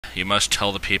you must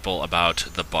tell the people about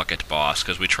the Bucket Boss,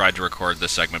 because we tried to record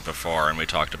this segment before, and we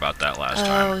talked about that last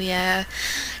time. Oh, yeah.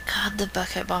 God, the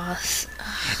bucket boss.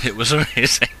 It was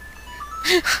amazing.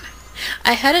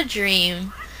 I had a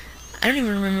dream. I don't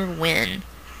even remember when.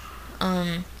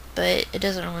 But it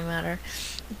doesn't really matter.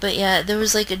 But yeah, there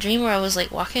was like a dream where I was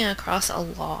like walking across a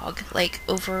log, like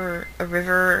over a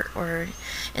river,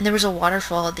 and there was a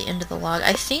waterfall at the end of the log.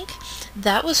 I think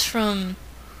that was from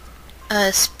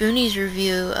Spoonie's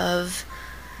review of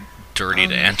Dirty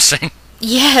Dancing.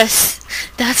 Yes,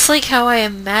 that's like how I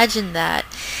imagined that,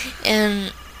 and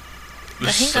It was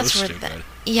I think so that's where stupid.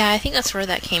 I think that's where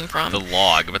that came from. The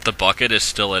log, but the bucket is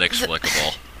still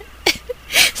inexplicable.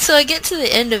 So I get to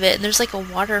the end of it, and there's like a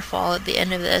waterfall at the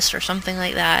end of this, or something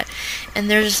like that, and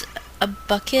there's a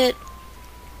bucket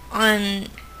on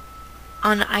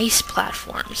ice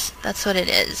platforms. That's what it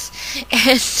is,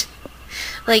 and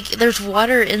like there's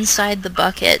water inside the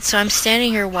bucket. So I'm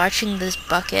standing here watching this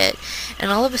bucket,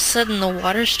 and all of a sudden the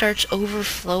water starts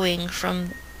overflowing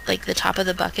from like the top of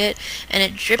the bucket, and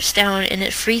it drips down, and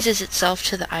it freezes itself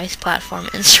to the ice platform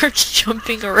and starts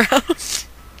jumping around.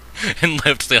 And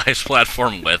lifts the ice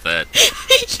platform with it.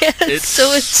 Yes, It's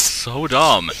so so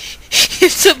dumb.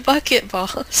 it's a bucket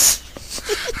boss.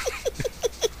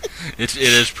 It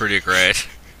is pretty great.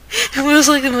 It was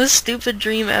like the most stupid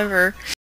dream ever.